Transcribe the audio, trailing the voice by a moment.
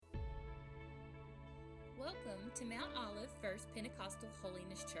Welcome to Mount Olive First Pentecostal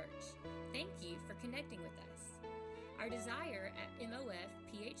Holiness Church. Thank you for connecting with us. Our desire at MOF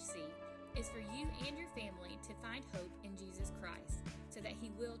PHC is for you and your family to find hope in Jesus Christ so that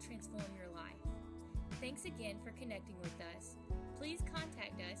He will transform your life. Thanks again for connecting with us. Please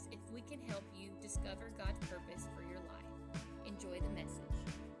contact us if we can help you discover God's purpose for your life. Enjoy the message.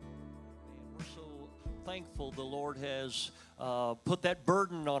 We're so thankful the Lord has put that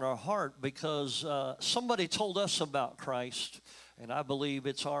burden on our heart because somebody told us about Christ, and I believe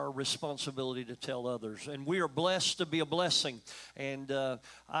it's our responsibility to tell others. And we are blessed to be a blessing. And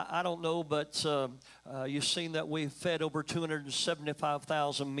I don't know, but you've seen that we've fed over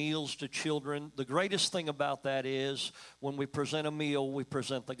 275,000 meals to children. The greatest thing about that is when we present a meal, we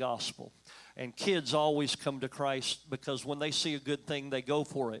present the gospel. And kids always come to Christ because when they see a good thing, they go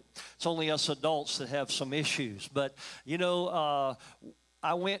for it. It's only us adults that have some issues. But, you know,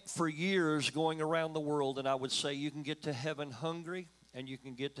 I went for years going around the world, and I would say you can get to heaven hungry and you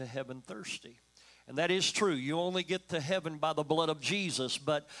can get to heaven thirsty. And that is true. You only get to heaven by the blood of Jesus.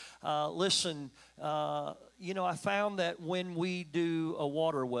 But listen, you know, I found that when we do a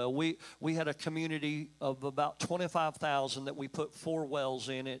water well, we had a community of about 25,000 that we put 4 wells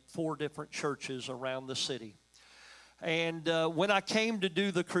in at 4 different churches around the city. And when I came to do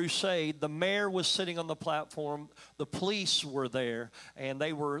the crusade, the mayor was sitting on the platform, the police were there, and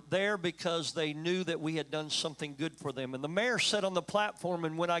they were there because they knew that we had done something good for them. And the mayor sat on the platform,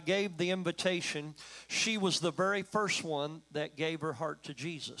 and when I gave the invitation, she was the very first one that gave her heart to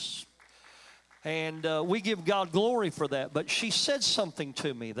Jesus. And we give God glory for that. But she said something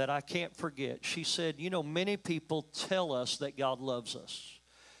to me that I can't forget. She said, you know, many people tell us that God loves us.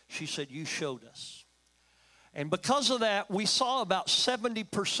 She said, you showed us. And because of that, we saw about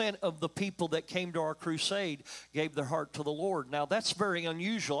 70% of the people that came to our crusade gave their heart to the Lord. Now, that's very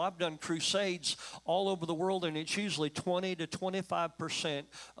unusual. I've done crusades all over the world, and it's usually 20 to 25%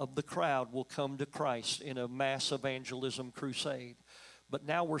 of the crowd will come to Christ in a mass evangelism crusade. But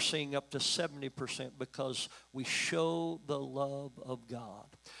now we're seeing up to 70% because we show the love of God.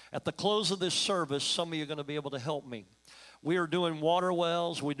 At the close of this service, some of you are going to be able to help me. We are doing water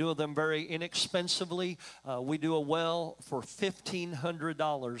wells. We do them very inexpensively. We do a well for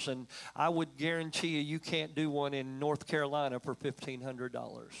 $1,500, and I would guarantee you can't do one in North Carolina for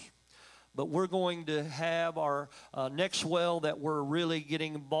 $1,500. But we're going to have our next well that we're really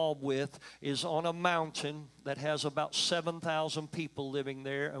getting involved with is on a mountain that has about 7,000 people living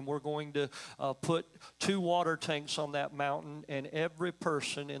there. And we're going to put 2 water tanks on that mountain. And every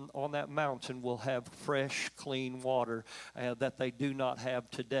person on that mountain will have fresh, clean water that they do not have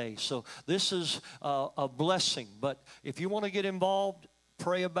today. So this is a blessing. But if you want to get involved,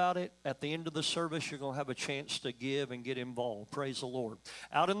 pray about it. At the end of the service, you're going to have a chance to give and get involved. Praise the Lord.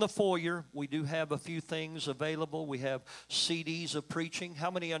 Out in the foyer, we do have a few things available. We have CDs of preaching. How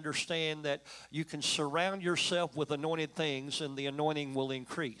many understand that you can surround yourself with anointed things and the anointing will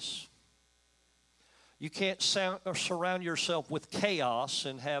increase? You can't surround yourself with chaos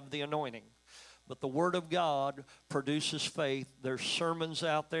and have the anointing. But the Word of God produces faith. There's sermons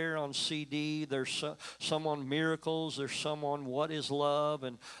out there on CD. There's some on miracles. There's some on what is love.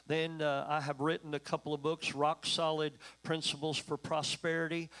 And then I have written a couple of books, Rock Solid Principles for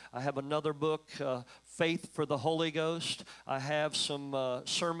Prosperity. I have another book, Faith for the Holy Ghost. I have some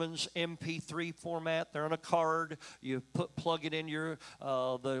sermons, MP3 format. They're on a card. You plug it in your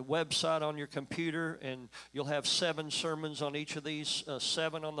the website on your computer, and you'll have 7 sermons on each of these,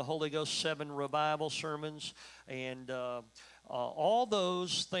 7 on the Holy Ghost, 7 revival sermons. And all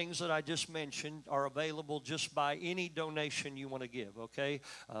those things that I just mentioned are available just by any donation you want to give, okay?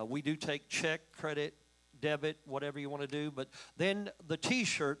 We do take check, credit, debit, whatever you want to do. But then the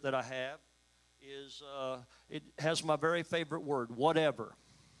T-shirt that I have is it has my very favorite word, whatever.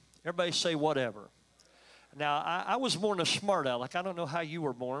 Everybody say whatever. Now, I was born a smart aleck. I don't know how you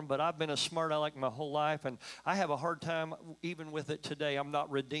were born, but I've been a smart aleck my whole life, and I have a hard time even with it today. I'm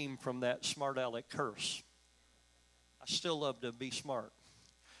not redeemed from that smart aleck curse. I still love to be smart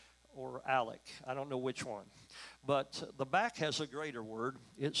or aleck. I don't know which one. But the back has a greater word.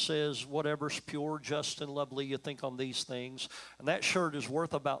 It says, whatever's pure, just, and lovely, you think on these things. And that shirt is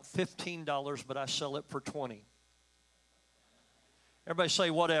worth about $15, but I sell it for $20. Everybody say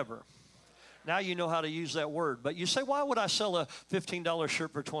whatever. Now you know how to use that word. But you say, why would I sell a $15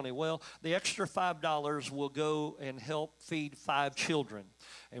 shirt for $20? Well, the extra $5 will go and help feed 5 children.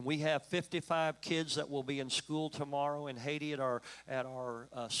 And we have 55 kids that will be in school tomorrow in Haiti at our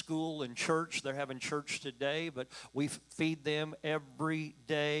school and church. They're having church today, but we feed them every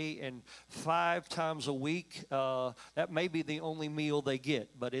day and 5 times a week. That may be the only meal they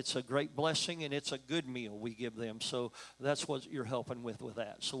get, but it's a great blessing and it's a good meal we give them. So that's what you're helping with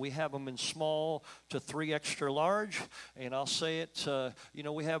that. So we have them in small to 3 extra large, and I'll say it,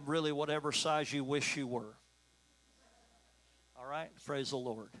 we have really whatever size you wish you were. All right, praise the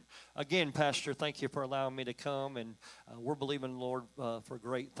Lord. Again, Pastor, thank you for allowing me to come, and we're believing, Lord, for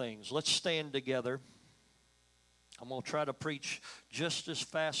great things. Let's stand together. I'm going to try to preach just as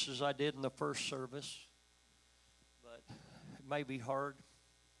fast as I did in the first service, but it may be hard.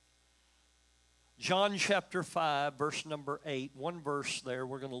 John chapter 5, verse number 8. One verse there.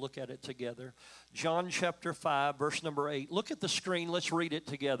 We're going to look at it together. John chapter 5, verse number 8. Look at the screen. Let's read it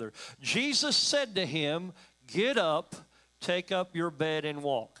together. Jesus said to him, "Get up, take up your bed and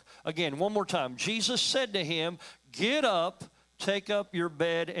walk." Again, one more time. Jesus said to him, "Get up, take up your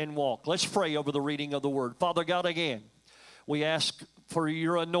bed and walk." Let's pray over the reading of the word. Father God, again, we ask for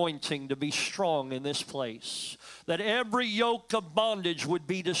your anointing to be strong in this place, that every yoke of bondage would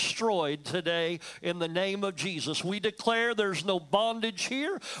be destroyed today in the name of Jesus. We declare there's no bondage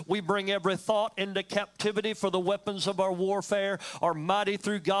here. We bring every thought into captivity, for the weapons of our warfare are mighty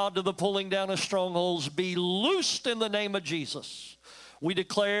through God to the pulling down of strongholds. Be loosed in the name of Jesus. We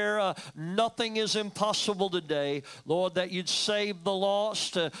declare nothing is impossible today. Lord, that you'd save the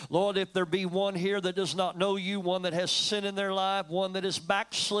lost. Lord, if there be one here that does not know you, one that has sin in their life, one that is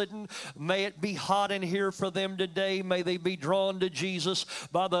backslidden, may it be hot in here for them today. May they be drawn to Jesus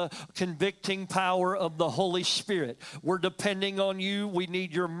by the convicting power of the Holy Spirit. We're depending on you. We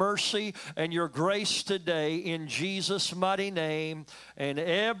need your mercy and your grace today in Jesus' mighty name. And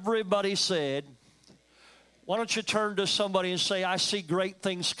everybody said, why don't you turn to somebody and say, "I see great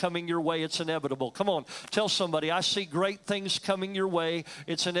things coming your way. It's inevitable." Come on, tell somebody, "I see great things coming your way.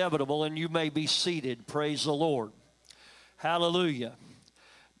 It's inevitable," and you may be seated. Praise the Lord. Hallelujah.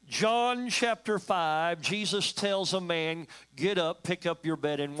 John chapter 5, Jesus tells a man, "Get up, pick up your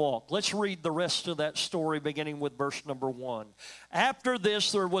bed and walk." Let's read the rest of that story beginning with verse number 1. After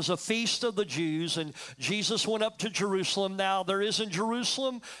this, there was a feast of the Jews, and Jesus went up to Jerusalem. Now there is in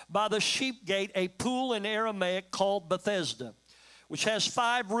Jerusalem by the sheep gate a pool in Aramaic called Bethesda, which has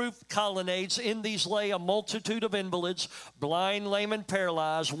 5 roofed colonnades. In these lay a multitude of invalids, blind, lame, and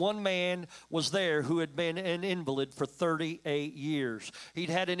paralyzed. One man was there who had been an invalid for 38 years. He'd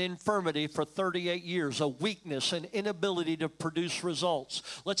had an infirmity for 38 years, a weakness, an inability to produce results.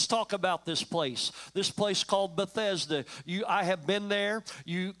 Let's talk about this place. This place called Bethesda. I have been there.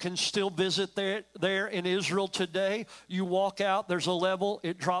 You can still visit there in Israel today. You walk out, there's a level.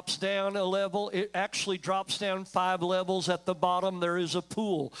 It drops down a level. It actually drops down 5 levels at the bottom. There is a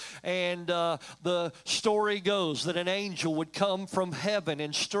pool, and the story goes that an angel would come from heaven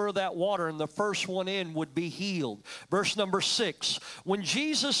and stir that water, and the first one in would be healed. Verse number 6, when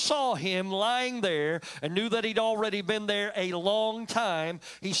Jesus saw him lying there and knew that he'd already been there a long time,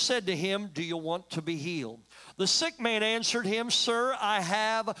 he said to him, "Do you want to be healed?" The sick man answered him, "Sir, I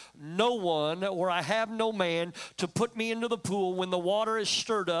have no one, or I have no man to put me into the pool when the water is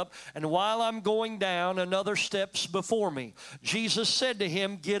stirred up, and while I'm going down, another steps before me." Jesus said to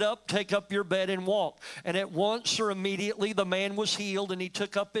him, "Get up, take up your bed and walk." And at once or immediately the man was healed, and he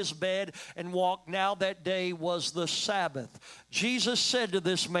took up his bed and walked. Now that day was the Sabbath. Jesus said to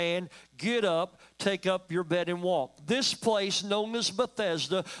this man, "Get up, take up your bed and walk." This place, known as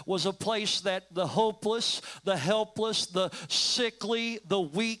Bethesda, was a place that the hopeless, the helpless, the sickly, the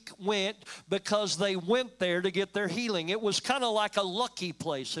weak went, because they went there to get their healing. It was kind of like a lucky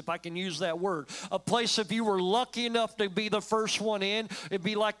place, if I can use that word. A place, if you were lucky enough to be the first one in, it'd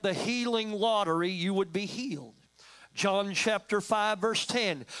be like the healing lottery, you would be healed. John chapter 5, verse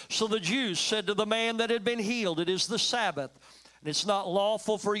 10. So the Jews said to the man that had been healed, "It is the Sabbath, and it's not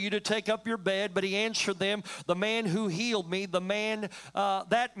lawful for you to take up your bed." But he answered them, "The man who healed me,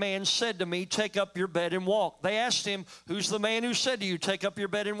 that man said to me, 'Take up your bed and walk.'" They asked him, "Who's the man who said to you, 'Take up your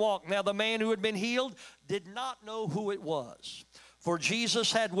bed and walk'?" Now the man who had been healed did not know who it was, for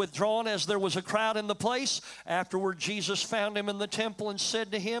Jesus had withdrawn as there was a crowd in the place. Afterward, Jesus found him in the temple and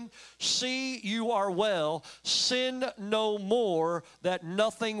said to him, "See, you are well. Sin no more, that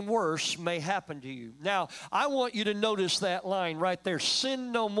nothing worse may happen to you." Now, I want you to notice that line right there.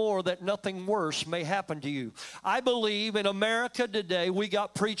 Sin no more, that nothing worse may happen to you. I believe in America today, we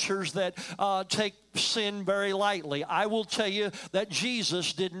got preachers that take sin very lightly. I will tell you that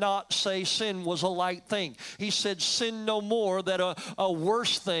Jesus did not say sin was a light thing. He said, sin no more, that a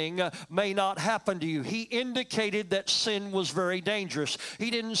worse thing may not happen to you. He indicated that sin was very dangerous.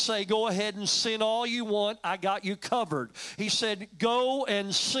 He didn't say, go ahead and sin all you want, I got you covered. He said, go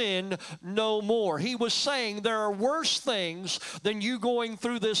and sin no more. He was saying there are worse things than you going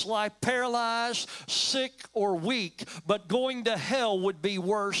through this life paralyzed, sick, or weak, but going to hell would be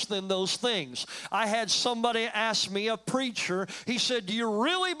worse than those things. I had somebody ask me, a preacher, he said, do you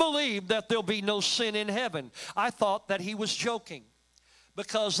really believe that there'll be no sin in heaven? I thought that he was joking,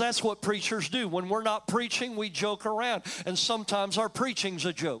 because that's what preachers do. When we're not preaching, we joke around, and sometimes our preaching's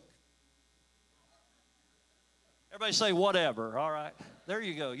a joke. Everybody say whatever. All right, there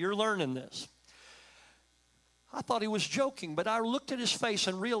you go. You're learning this. I thought he was joking, but I looked at his face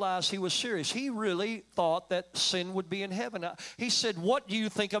and realized he was serious. He really thought that sin would be in heaven. He said, what do you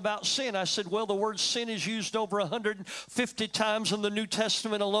think about sin? I said, well, the word sin is used over 150 times in the New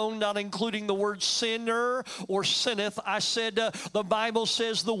Testament alone, not including the word sinner or sinneth. I said, the Bible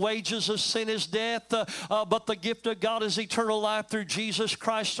says the wages of sin is death, but the gift of God is eternal life through Jesus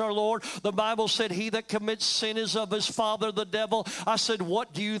Christ our Lord. The Bible said he that commits sin is of his father, the devil. I said,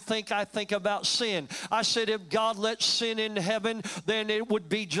 what do you think I think about sin? I said, if God let sin in heaven, then it would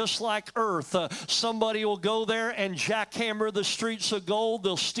be just like earth. Somebody will go there and jackhammer the streets of gold.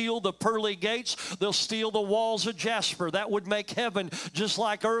 They'll steal the pearly gates. They'll steal the walls of jasper. That would make heaven just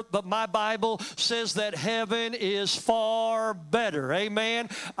like earth. But my Bible says that heaven is far better. Amen.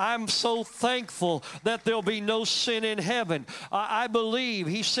 I'm so thankful that there'll be no sin in heaven. I believe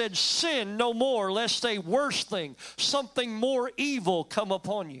he said, sin no more, lest a worse thing, something more evil come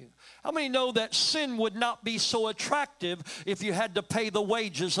upon you. How many know that sin would not be so attractive if you had to pay the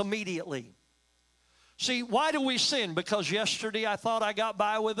wages immediately? See, why do we sin? Because yesterday I thought I got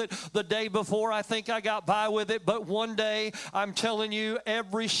by with it. The day before I think I got by with it. But one day, I'm telling you,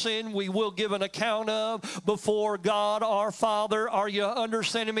 every sin we will give an account of before God our Father. Are you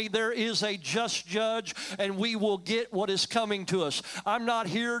understanding me? There is a just judge, and we will get what is coming to us. I'm not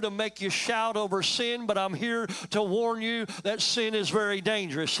here to make you shout over sin, but I'm here to warn you that sin is very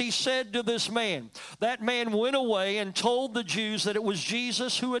dangerous. He said to this man, that man went away and told the Jews that it was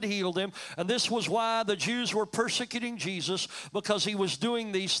Jesus who had healed him, and this was why the Jews were persecuting Jesus, because he was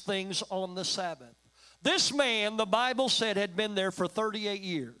doing these things on the Sabbath. This man, the Bible said, had been there for 38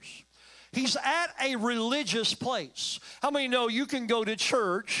 years. He's at a religious place. How many know you can go to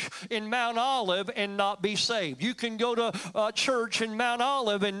church in Mount Olive and not be saved? You can go to church in Mount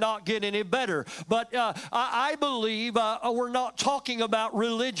Olive and not get any better. But I believe we're not talking about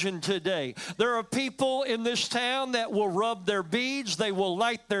religion today. There are people in this town that will rub their beads. They will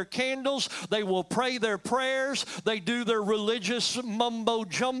light their candles. They will pray their prayers. They do their religious mumbo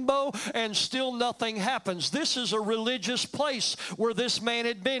jumbo, and still nothing happens. This is a religious place where this man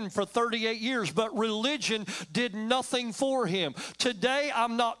had been for 38 years, but religion did nothing for him. Today,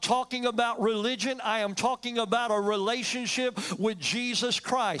 I'm not talking about religion. I am talking about a relationship with Jesus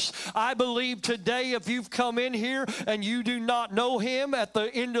Christ. I believe today, if you've come in here and you do not know him, at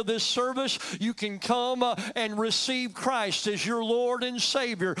the end of this service, you can come and receive Christ as your Lord and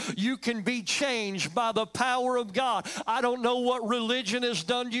Savior. You can be changed by the power of God. I don't know what religion has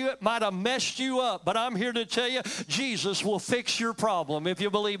done to you. It might have messed you up, but I'm here to tell you, Jesus will fix your problem. If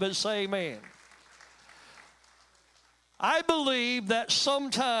you believe it, say amen. I believe that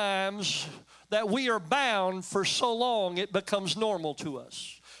sometimes that we are bound for so long it becomes normal to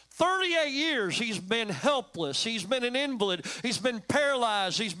us. 38 years he's been helpless. He's been an invalid. He's been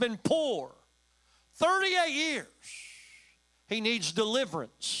paralyzed. He's been poor. 38 years. He needs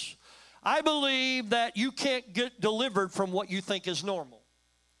deliverance. I believe that you can't get delivered from what you think is normal.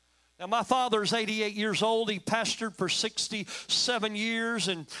 Now, my father's 88 years old. He pastored for 67 years,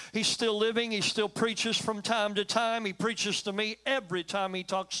 and he's still living. He still preaches from time to time. He preaches to me every time he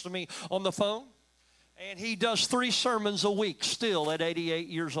talks to me on the phone. And he does 3 sermons a week still at 88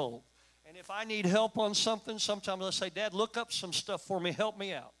 years old. And if I need help on something, sometimes I say, Dad, look up some stuff for me. Help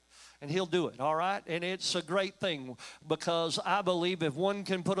me out. And he'll do it, all right? And it's a great thing, because I believe if one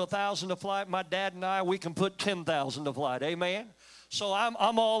can put 1,000 to flight, my dad and I, we can put 10,000 to flight. Amen? So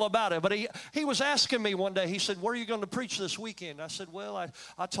I'm all about it. But he was asking me one day, he said, where are you going to preach this weekend? I said, well,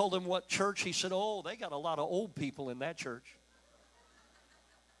 I told him what church. He said, oh, they got a lot of old people in that church.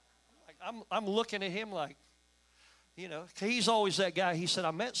 I'm looking at him like, you know, he's always that guy. He said,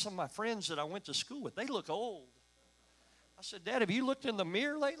 I met some of my friends that I went to school with. They look old. I said, Dad, have you looked in the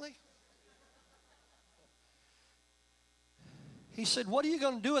mirror lately? He said, what are you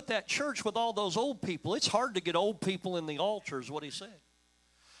going to do at that church with all those old people? It's hard to get old people in the altar, is what he said.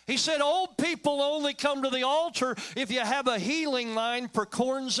 He said old people only come to the altar if you have a healing line for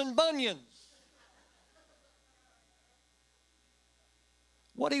corns and bunions.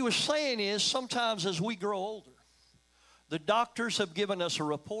 What he was saying is sometimes as we grow older, the doctors have given us a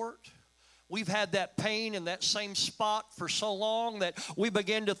report. We've had that pain in that same spot for so long that we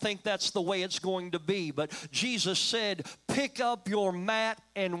begin to think that's the way it's going to be. But Jesus said, pick up your mat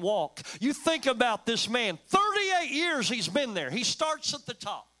and walk. You think about this man. 38 years he's been there. He starts at the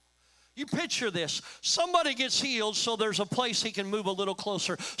top. You picture this. Somebody gets healed, so there's a place he can move a little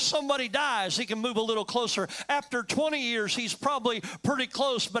closer. Somebody dies, he can move a little closer. After 20 years, he's probably pretty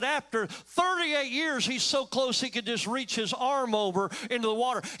close. But after 38 years, he's so close he could just reach his arm over into the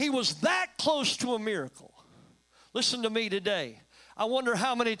water. He was that close to a miracle. Listen to me today. I wonder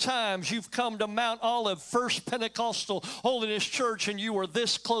how many times you've come to Mount Olive First Pentecostal Holiness Church and you were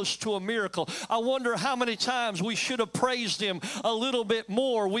this close to a miracle. I wonder how many times we should have praised Him a little bit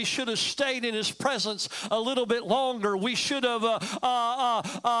more. We should have stayed in His presence a little bit longer. We should have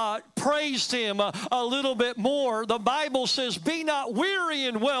praised Him a little bit more. The Bible says, be not weary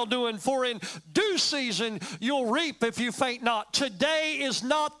in well-doing, for in due season you'll reap if you faint not. Today is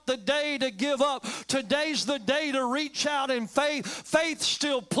not the day to give up. Today's the day to reach out in faith. Faith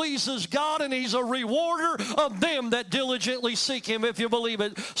still pleases God, and He's a rewarder of them that diligently seek Him. If you believe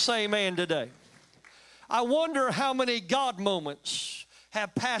it, say amen today. I wonder how many God moments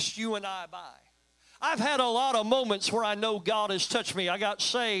have passed you and I by. I've had a lot of moments where I know God has touched me. I got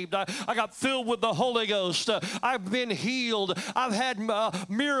saved. I got filled with the Holy Ghost. I've been healed. I've had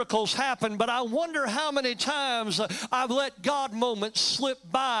miracles happen. But I wonder how many times I've let God moments slip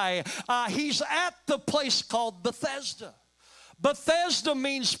by. He's at the place called Bethesda. Bethesda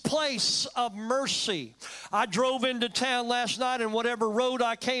means place of mercy. I drove into town last night, and whatever road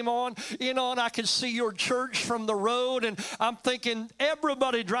I came on, I could see your church from the road, and I'm thinking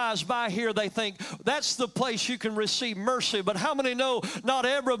everybody drives by here, they think that's the place you can receive mercy. But how many know not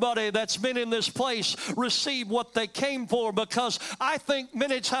everybody that's been in this place received what they came for? Because I think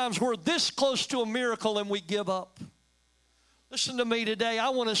many times we're this close to a miracle and we give up. Listen to me today. I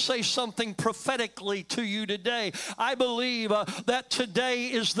want to say something prophetically to you today. I believe that today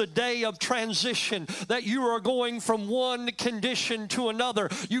is the day of transition, that you are going from one condition to another.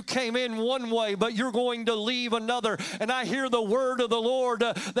 You came in one way, but you're going to leave another. And I hear the word of the Lord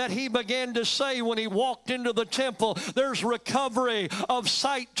that He began to say when He walked into the temple, there's recovery of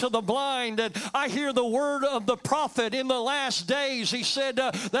sight to the blind. And I hear the word of the prophet in the last days. He said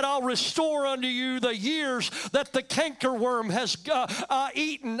that I'll restore unto you the years that the cankerworm has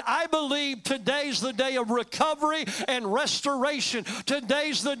eaten. I believe today's the day of recovery and restoration.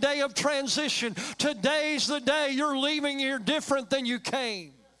 Today's the day of transition. Today's the day you're leaving here different than you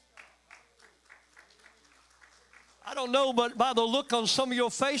came. I don't know, but by the look on some of your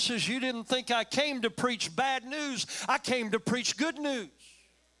faces, you didn't think I came to preach bad news. I came to preach good news.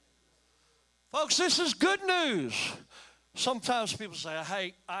 Folks, this is good news. Sometimes people say,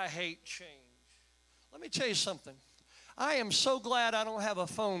 I hate change. Let me tell you something. I am so glad I don't have a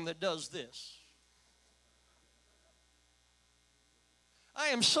phone that does this. I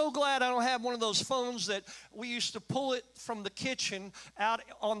am so glad I don't have one of those phones that we used to pull it from the kitchen out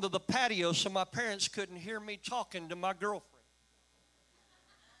onto the patio so my parents couldn't hear me talking to my girlfriend.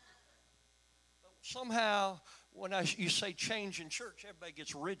 But somehow, when you say change in church, everybody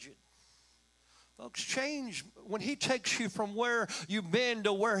gets rigid. Folks, change, when He takes you from where you've been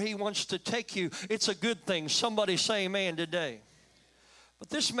to where He wants to take you, it's a good thing. Somebody say amen today.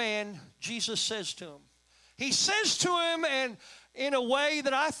 But this man, Jesus says to him, He says to him, and in a way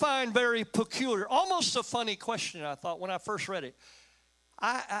that I find very peculiar, almost a funny question, I thought, when I first read it.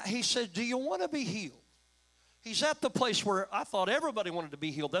 He said, do you want to be healed? He's at the place where I thought everybody wanted to be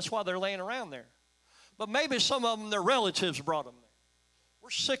healed. That's why they're laying around there. But maybe some of them, their relatives brought them there.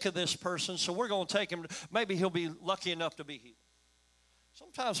 We're sick of this person, so we're going to take him. Maybe he'll be lucky enough to be healed.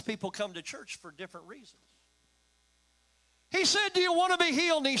 Sometimes people come to church for different reasons. He said, do you want to be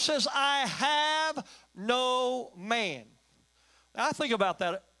healed? And he says, I have no man. Now, I think about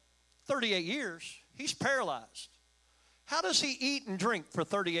that. 38 years, he's paralyzed. How does he eat and drink for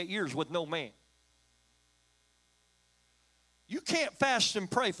 38 years with no man? You can't fast and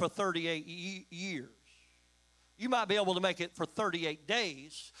pray for 38 years. You might be able to make it for 38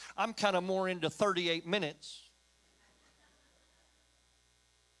 days. I'm kind of more into 38 minutes.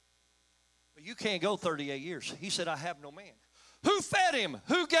 But you can't go 38 years. He said, I have no man. Who fed him?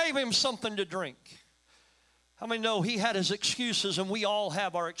 Who gave him something to drink? How many know he had his excuses, and we all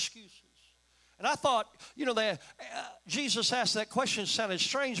have our excuses? And I thought, that Jesus asked that question sounded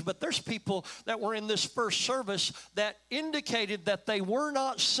strange, but there's people that were in this first service that indicated that they were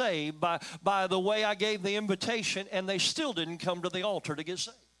not saved by the way I gave the invitation, and they still didn't come to the altar to get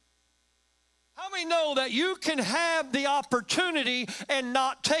saved. How many know that you can have the opportunity and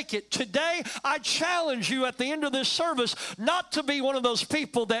not take it? Today, I challenge you at the end of this service not to be one of those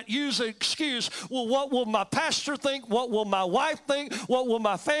people that use an excuse, well, what will my pastor think? What will my wife think? What will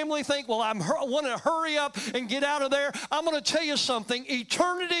my family think? Well, I want to hurry up and get out of there. I'm going to tell you something.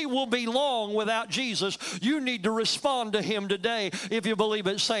 Eternity will be long without Jesus. You need to respond to him today. If you believe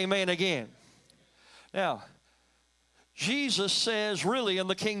it, say amen again. Now, Jesus says, really, in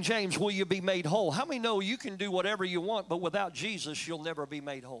the King James, will you be made whole? How many know you can do whatever you want, but without Jesus, you'll never be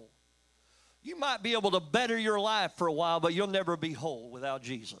made whole? You might be able to better your life for a while, but you'll never be whole without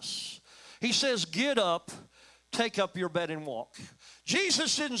Jesus. He says, get up, take up your bed and walk.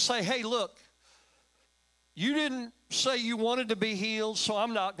 Jesus didn't say, hey, look, you didn't say you wanted to be healed, so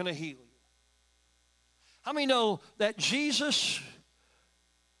I'm not going to heal you. How many know that Jesus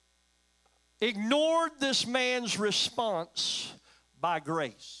ignored this man's response by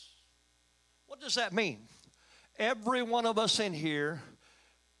grace? What does that mean? Every one of us in here,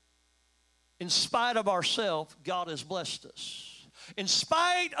 in spite of ourselves, God has blessed us. In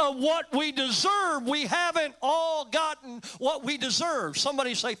spite of what we deserve, we haven't all gotten what we deserve.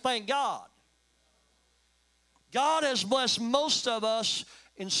 Somebody say, thank God. God has blessed most of us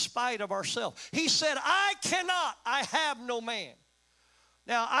in spite of ourselves. He said, I cannot, I have no man.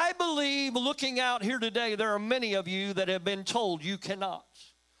 Now, I believe, looking out here today, there are many of you that have been told you cannot.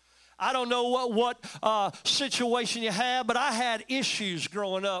 I don't know what situation you have, but I had issues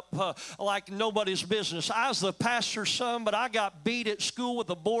growing up like nobody's business. I was the pastor's son, but I got beat at school with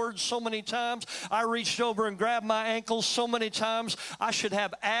a board so many times. I reached over and grabbed my ankles so many times. I should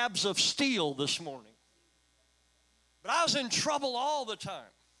have abs of steel this morning. But I was in trouble all the time.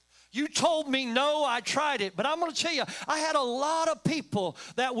 You told me no, I tried it. But I'm going to tell you, I had a lot of people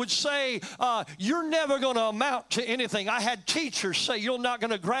that would say, you're never going to amount to anything. I had teachers say, you're not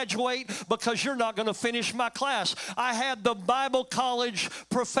going to graduate because you're not going to finish my class. I had the Bible college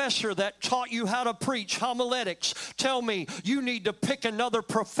professor that taught you how to preach homiletics tell me, you need to pick another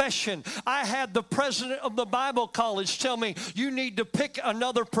profession. I had the president of the Bible college tell me, you need to pick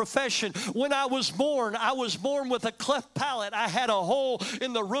another profession. When I was born with a cleft palate. I had a hole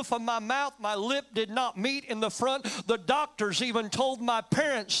in the roof of my mouth. My lip did not meet in the front. The doctors even told my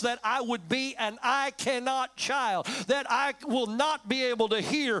parents that I would be an I cannot child, that I will not be able to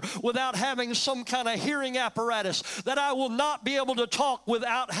hear without having some kind of hearing apparatus, that I will not be able to talk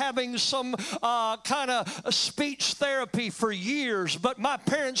without having some kind of speech therapy for years. But my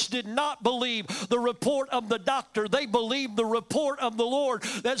parents did not believe the report of the doctor. They believed the report of the Lord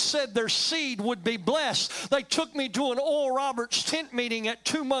that said their seed would be blessed. They took me to an Oral Roberts tent meeting at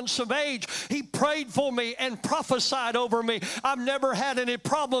 2 months of age. He prayed for me and prophesied over me. I've never had any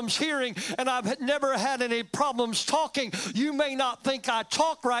problems hearing, and I've never had any problems talking. You may not think I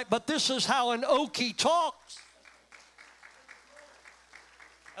talk right, but this is how an Okie talks.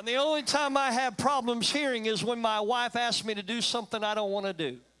 And the only time I have problems hearing is when my wife asks me to do something I don't want to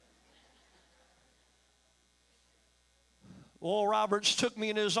do. Oral Roberts took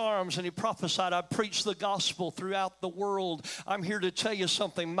me in his arms and he prophesied. I preached the gospel throughout the world. I'm here to tell you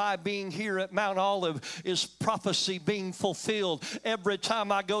something. My being here at Mount Olive is prophecy being fulfilled. Every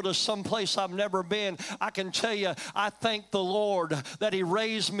time I go to some place I've never been, I can tell you, I thank the Lord that he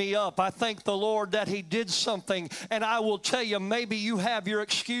raised me up. I thank the Lord that he did something. And I will tell you, maybe you have your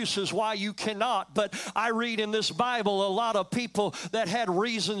excuses why you cannot, but I read in this Bible a lot of people that had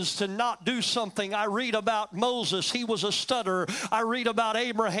reasons to not do something. I read about Moses. He was a stutterer. I read about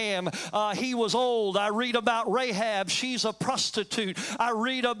Abraham. He was old. I read about Rahab. She's a prostitute. I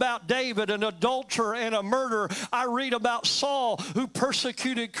read about David, an adulterer and a murderer. I read about Saul, who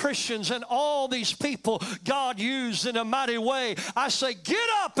persecuted Christians, and all these people God used in a mighty way. I say, get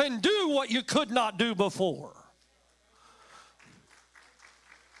up and do what you could not do before.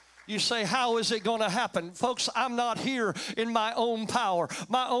 You say, how is it going to happen? Folks, I'm not here in my own power.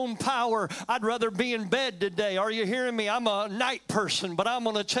 My own power, I'd rather be in bed today. Are you hearing me? I'm a night person, but I'm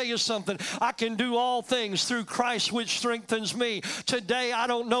going to tell you something. I can do all things through Christ which strengthens me. Today, I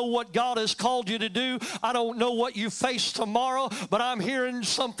don't know what God has called you to do. I don't know what you face tomorrow, but I'm hearing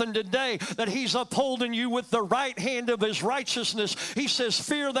something today that he's upholding you with the right hand of his righteousness. He says,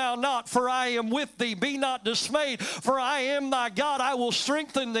 fear thou not, for I am with thee. Be not dismayed, for I am thy God. I will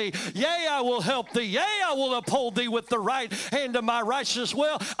strengthen thee. Yea, I will help thee. Yea, I will uphold thee with the right hand of my righteousness.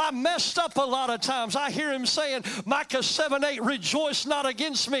 Well, I messed up a lot of times. I hear him saying, Micah 7:8, rejoice not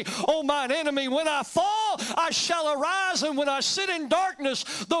against me, O mine enemy. When I fall, I shall arise, and when I sit in darkness,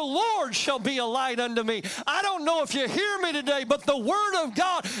 the Lord shall be a light unto me. I don't know if you hear me today, but the Word of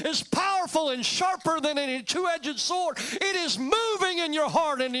God is powerful and sharper than any two-edged sword. It is moving in your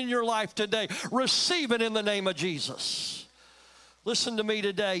heart and in your life today. Receive it in the name of Jesus. Listen to me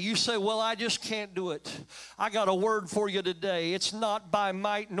today. You say, well, I just can't do it. I got a word for you today. It's not by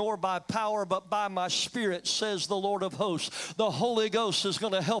might nor by power, but by my Spirit, says the Lord of hosts. The Holy Ghost is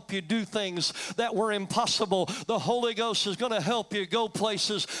going to help you do things that were impossible. The Holy Ghost is going to help you go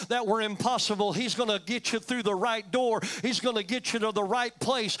places that were impossible. He's going to get you through the right door. He's going to get you to the right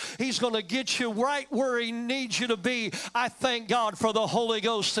place. He's going to get you right where He needs you to be. I thank God for the Holy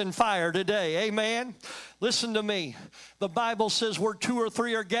Ghost and fire today. Amen. Listen to me. The Bible says where 2 or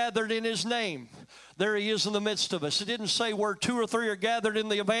 3 are gathered in His name, there He is in the midst of us. It didn't say where 2 or 3 are gathered in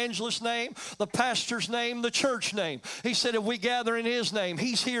the evangelist's name, the pastor's name, the church name. He said if we gather in His name,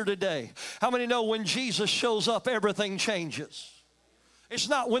 He's here today. How many know when Jesus shows up, everything changes? It's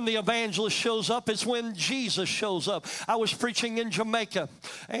not when the evangelist shows up, it's when Jesus shows up. I was preaching in Jamaica,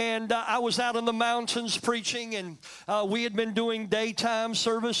 and I was out in the mountains preaching, and we had been doing daytime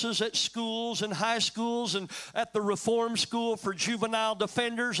services at schools and high schools and at the Reform School for Juvenile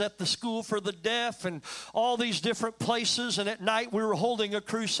Defenders, at the School for the Deaf, and all these different places. And at night we were holding a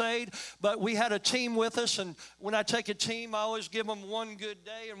crusade, but we had a team with us, and when I take a team, I always give them one good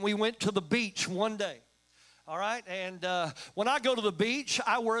day, and we went to the beach one day. All right, and when I go to the beach,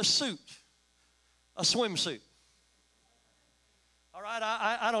 I wear a suit, a swimsuit. All right,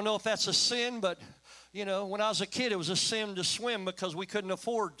 I don't know if that's a sin, but, you know, when I was a kid, it was a sin to swim because we couldn't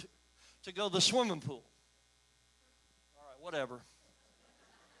afford to go to the swimming pool. All right, whatever.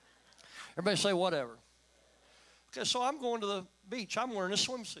 Everybody say whatever. Okay, so I'm going to the beach. I'm wearing a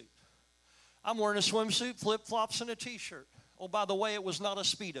swimsuit. I'm wearing a swimsuit, flip-flops, and a T-shirt. Oh, by the way, it was not a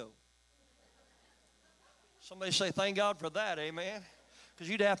Speedo. Somebody say, thank God for that, amen? Because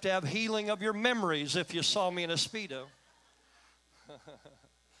you'd have to have healing of your memories if you saw me in a Speedo.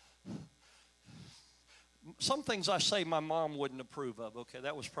 Some things I say my mom wouldn't approve of. Okay,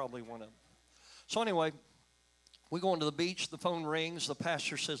 that was probably one of them. So anyway, we go into the beach. The phone rings. The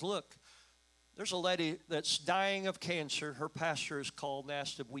pastor says, look, there's a lady that's dying of cancer. Her pastor has called and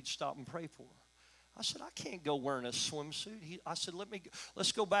asked if we'd stop and pray for her. I said, I can't go wearing a swimsuit. I said,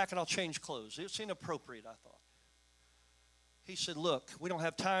 let's go back and I'll change clothes. It's inappropriate, I thought. He said, look, we don't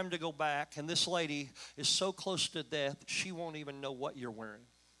have time to go back, and this lady is so close to death, she won't even know what you're wearing.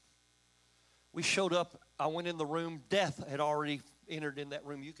 We showed up. I went in the room. Death had already entered in that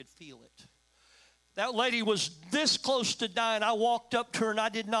room. You could feel it. That lady was this close to dying. I walked up to her, and I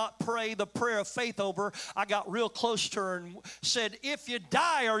did not pray the prayer of faith over her. I got real close to her and said, if you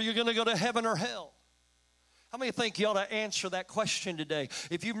die, are you going to go to heaven or hell? How many think you ought to answer that question today?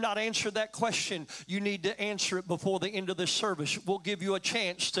 If you've not answered that question, you need to answer it before the end of this service. We'll give you a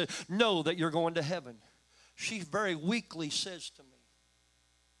chance to know that you're going to heaven. She very weakly says to me,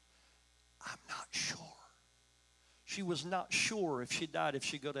 I'm not sure. She was not sure if she died, if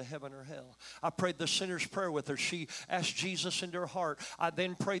she'd go to heaven or hell. I prayed the sinner's prayer with her. She asked Jesus into her heart. I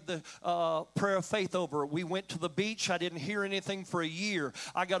then prayed the prayer of faith over her. We went to the beach. I didn't hear anything for a year.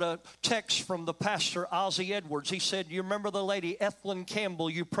 I got a text from the pastor, Ozzie Edwards. He said, you remember the lady, Ethelyn Campbell,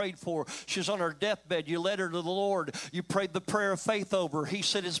 you prayed for? She's on her deathbed. You led her to the Lord. You prayed the prayer of faith over her. He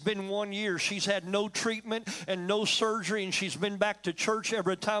said, it's been 1 year. She's had no treatment and no surgery, and she's been back to church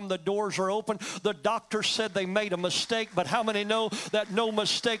every time the doors are open. The doctor said they made a mistake, but how many know that no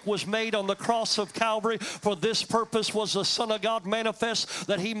mistake was made on the cross of Calvary? For this purpose was the Son of God manifest,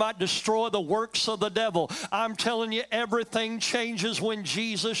 that He might destroy the works of the devil. I'm telling you, everything changes when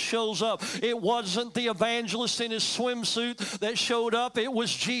Jesus shows up. It wasn't the evangelist in his swimsuit that showed up. It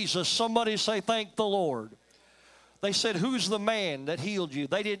was Jesus. Somebody say, thank the Lord. They said, who's the man that healed you?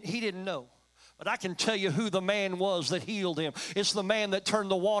 He didn't know. But I can tell you who the man was that healed him. It's the man that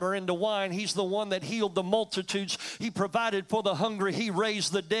turned the water into wine. He's the one that healed the multitudes. He provided for the hungry. He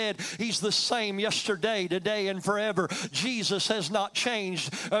raised the dead. He's the same yesterday, today, and forever. Jesus has not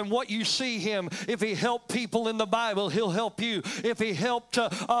changed. And what you see Him, if He helped people in the Bible, He'll help you. If He helped,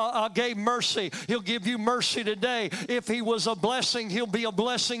 gave mercy, He'll give you mercy today. If He was a blessing, He'll be a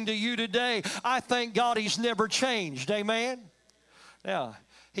blessing to you today. I thank God He's never changed. Amen? Now,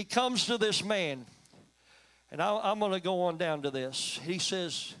 He comes to this man, and I'm going to go on down to this. He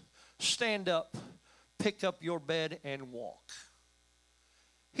says, stand up, pick up your bed, and walk.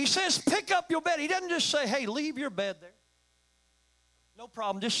 He says, pick up your bed. He doesn't just say, hey, leave your bed there. No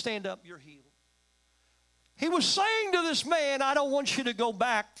problem. Just stand up. You're healed. He was saying to this man, I don't want you to go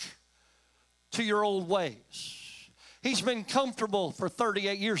back to your old ways. He's been comfortable for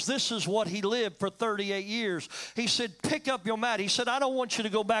 38 years. This is what he lived for 38 years. He said, pick up your mat. He said, I don't want you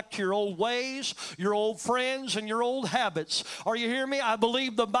to go back to your old ways, your old friends, and your old habits. Are you hearing me? I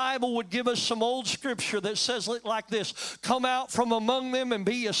believe the Bible would give us some old scripture that says it like this. Come out from among them and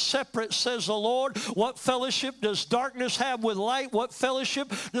be ye separate, says the Lord. What fellowship does darkness have with light? What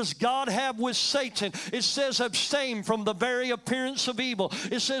fellowship does God have with Satan? It says, abstain from the very appearance of evil.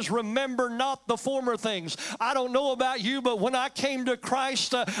 It says, remember not the former things. I don't know about you, but when I came to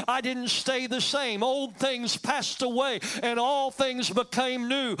Christ, I didn't stay the same. Old things passed away and all things became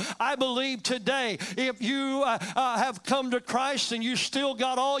new. I believe today, if you have come to Christ and you still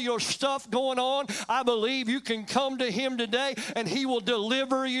got all your stuff going on, I believe you can come to Him today and He will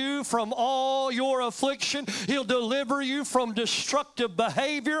deliver you from all your affliction. He'll deliver you from destructive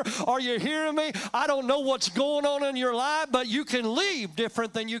behavior. Are you hearing me? I don't know what's going on in your life, but you can leave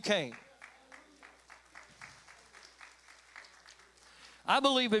different than you came. I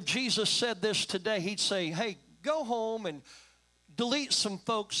believe if Jesus said this today, He'd say, hey, go home and delete some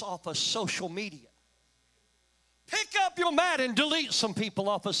folks off of social media. Pick up your mat and delete some people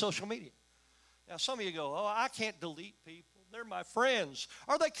off of social media. Now, some of you go, oh, I can't delete people. They're my friends.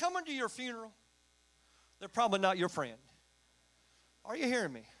 Are they coming to your funeral? They're probably not your friend. Are you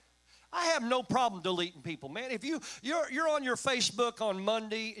hearing me? I have no problem deleting people, man. If you're on your Facebook on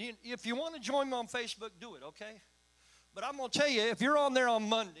Monday, if you want to join me on Facebook, do it, okay? But I'm going to tell you, if you're on there on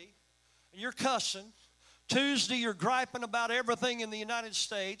Monday and you're cussing, Tuesday you're griping about everything in the United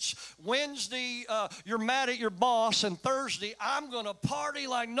States, Wednesday you're mad at your boss, and Thursday I'm going to party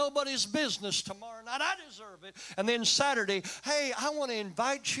like nobody's business tomorrow night. I deserve it. And then Saturday, hey, I want to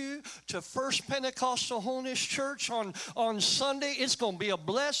invite you to First Pentecostal Holiness Church on Sunday. It's going to be a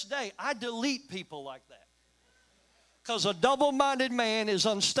blessed day. I delete people like that. Because a double-minded man is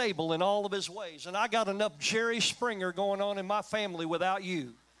unstable in all of his ways. And I got enough Jerry Springer going on in my family without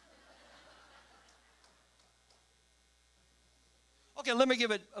you. Okay, let me give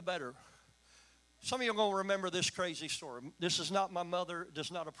it a better. Some of you are going to remember this crazy story. This is not, my mother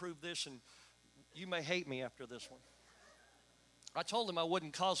does not approve this, and you may hate me after this one. I told him I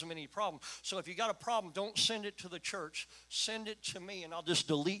wouldn't cause him any problem. So if you got a problem, don't send it to the church. Send it to me, and I'll just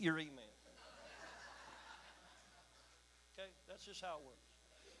delete your email. That's just how it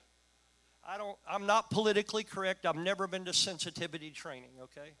works. I'm not politically correct. I've never been to sensitivity training,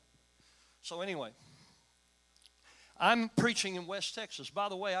 okay? So anyway, I'm preaching in West Texas. By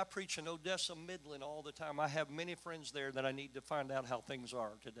the way, I preach in Odessa, Midland all the time. I have many friends there that I need to find out how things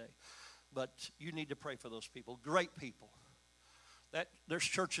are today. But you need to pray for those people. Great people. There's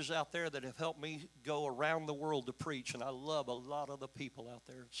churches out there that have helped me go around the world to preach, and I love a lot of the people out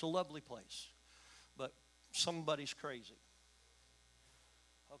there. It's a lovely place. But somebody's crazy.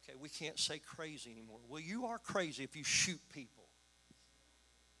 Okay, we can't say crazy anymore. Well, you are crazy if you shoot people.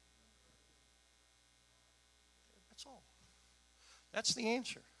 That's all. That's the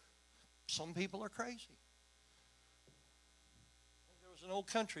answer. Some people are crazy. There was an old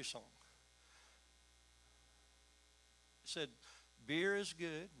country song. It said, beer is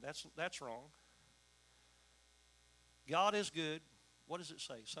good. That's wrong. God is good. What does it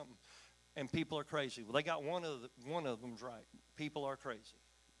say? Something. And people are crazy. Well, they got one of them's right. People are crazy.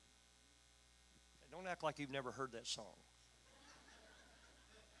 Don't act like you've never heard that song.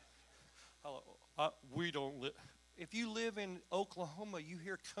 We don't live. If you live in Oklahoma, you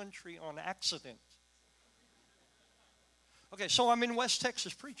hear country on accident. Okay, so I'm in West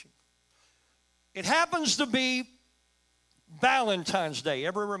Texas preaching. It happens to be Valentine's Day.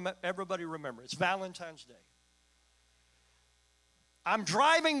 Everybody remember, it's Valentine's Day. I'm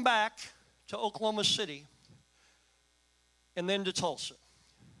driving back to Oklahoma City and then to Tulsa.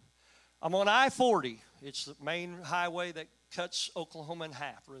 I'm on I-40. It's the main highway that cuts Oklahoma in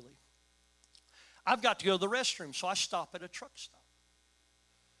half, really. I've got to go to the restroom, so I stop at a truck stop.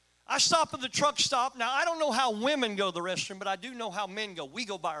 I stop at the truck stop. Now, I don't know how women go to the restroom, but I do know how men go. We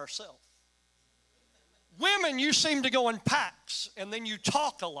go by ourselves. Women, you seem to go in packs, and then you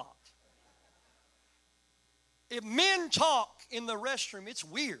talk a lot. If men talk in the restroom, it's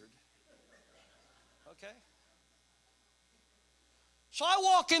weird. Okay? So I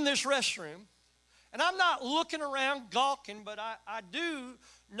walk in this restroom, and I'm not looking around gawking, but I do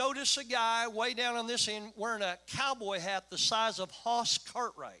notice a guy way down on this end wearing a cowboy hat the size of Hoss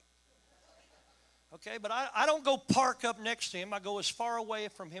Cartwright. Okay, but I don't go park up next to him. I go as far away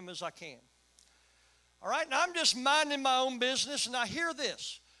from him as I can. All right, now I'm just minding my own business, and I hear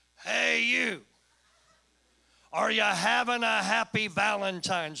this. Hey, you. Are you having a happy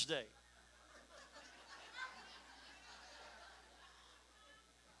Valentine's Day?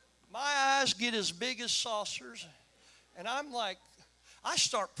 My eyes get as big as saucers, and I'm like, I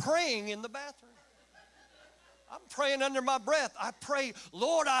start praying in the bathroom. I'm praying under my breath. I pray,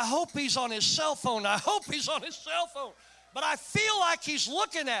 Lord, I hope he's on his cell phone. I hope he's on his cell phone. But I feel like he's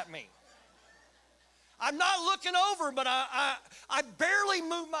looking at me. I'm not looking over, but I barely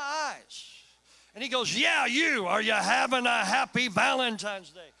move my eyes. And he goes, yeah, you, are you having a happy Valentine's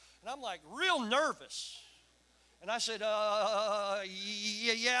Day? And I'm like real nervous. And I said,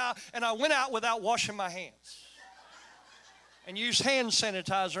 yeah. And I went out without washing my hands. And used hand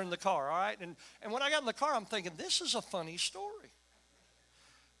sanitizer in the car, all right? And when I got in the car, I'm thinking, this is a funny story.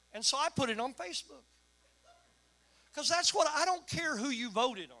 And so I put it on Facebook. Because that's what, I don't care who you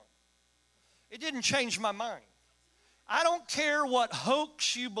voted on. It didn't change my mind. I don't care what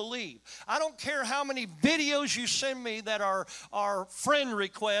hoax you believe. I don't care how many videos you send me that are friend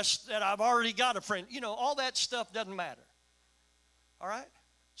requests that I've already got a friend. You know, all that stuff doesn't matter. All right?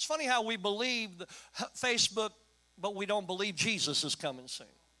 It's funny how we believe Facebook, but we don't believe Jesus is coming soon.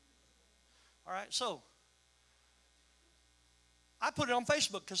 All right? So, I put it on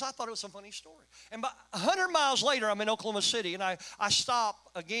Facebook because I thought it was a funny story. And about 100 miles later, I'm in Oklahoma City, and I stop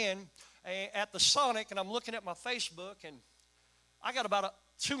again at the Sonic, and I'm looking at my Facebook, and I got about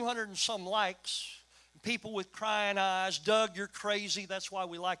 200 and some likes. People with crying eyes, Doug, you're crazy. That's why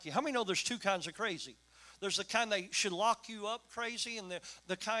we like you. How many know there's two kinds of crazy? There's the kind they should lock you up crazy, and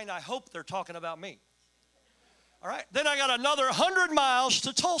the kind I hope they're talking about me. All right? Then I got another 100 miles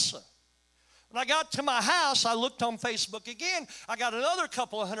to Tulsa. When I got to my house, I looked on Facebook again. I got another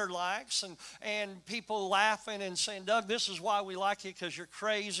couple of hundred likes and people laughing and saying, Doug, this is why we like you, because you're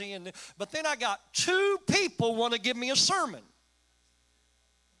crazy. But then I got 2 people want to give me a sermon.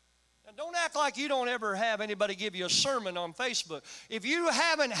 Now, don't act like you don't ever have anybody give you a sermon on Facebook. If you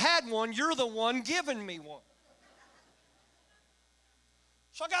haven't had one, you're the one giving me one.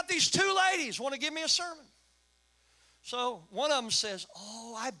 So I got these 2 ladies want to give me a sermon. So one of them says,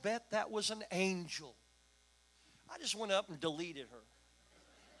 oh, I bet that was an angel. I just went up and deleted her.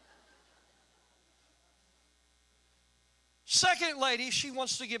 Second lady, she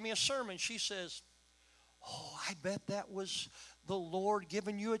wants to give me a sermon. She says, oh, I bet that was the Lord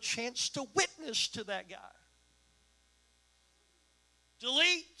giving you a chance to witness to that guy.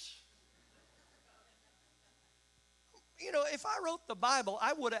 Delete. You know, if I wrote the Bible,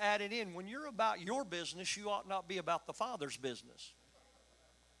 I would have added in, when you're about your business, you ought not be about the Father's business.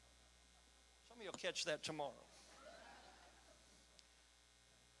 Some of you will catch that tomorrow.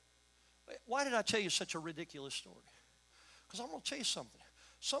 Why did I tell you such a ridiculous story? Because I'm going to tell you something.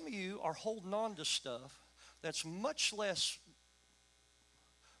 Some of you are holding on to stuff that's much less,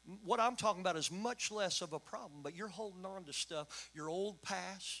 what I'm talking about is much less of a problem, but you're holding on to stuff, your old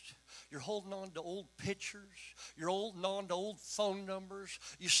past. You're holding on to old pictures. You're holding on to old phone numbers.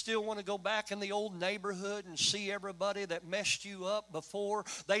 You still want to go back in the old neighborhood and see everybody that messed you up before.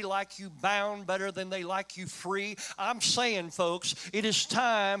 They like you bound better than they like you free. I'm saying, folks, it is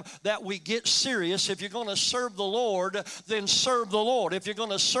time that we get serious. If you're going to serve the Lord, then serve the Lord. If you're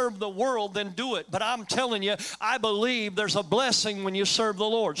going to serve the world, then do it. But I'm telling you, I believe there's a blessing when you serve the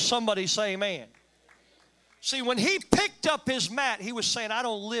Lord. Somebody say amen. See, when he picked up his mat, he was saying, I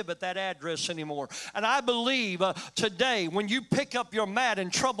don't live at that address anymore. And I believe today, when you pick up your mat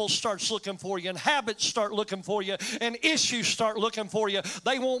and trouble starts looking for you and habits start looking for you and issues start looking for you,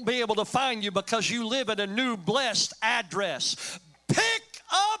 they won't be able to find you because you live at a new blessed address. Pick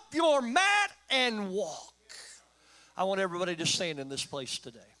up your mat and walk. I want everybody to stand in this place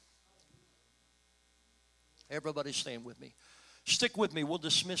today. Everybody stand with me. Stick with me. We'll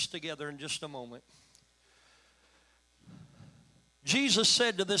dismiss together in just a moment. Jesus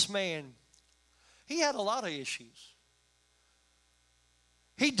said to this man, he had a lot of issues.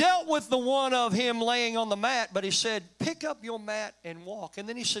 He dealt with the one of him laying on the mat, but he said, pick up your mat and walk. And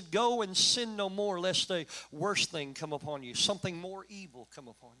then he said, go and sin no more, lest a worse thing come upon you, something more evil come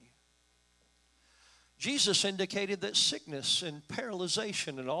upon you. Jesus indicated that sickness and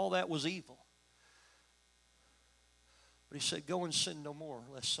paralyzation and all that was evil. But he said, go and sin no more,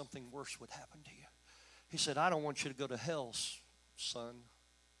 lest something worse would happen to you. He said, I don't want you to go to hell, son.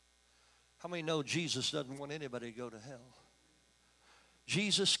 How many know Jesus doesn't want anybody to go to hell?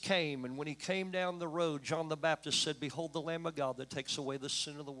 Jesus came, and when he came down the road, John the Baptist said, behold the Lamb of God that takes away the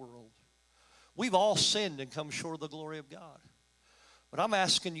sin of the world. We've all sinned and come short of the glory of God. But I'm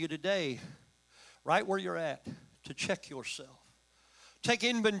asking you today, right where you're at, to check yourself. Take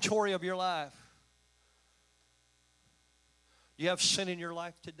inventory of your life. Do you have sin in your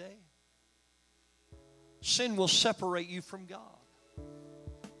life today? Sin will separate you from God.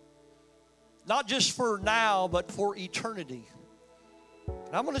 Not just for now, but for eternity.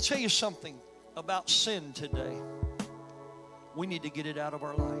 And I'm going to tell you something about sin today. We need to get it out of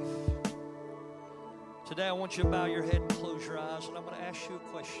our life. Today I want you to bow your head and close your eyes, and I'm going to ask you a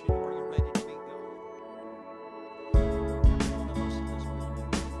question. Are you ready to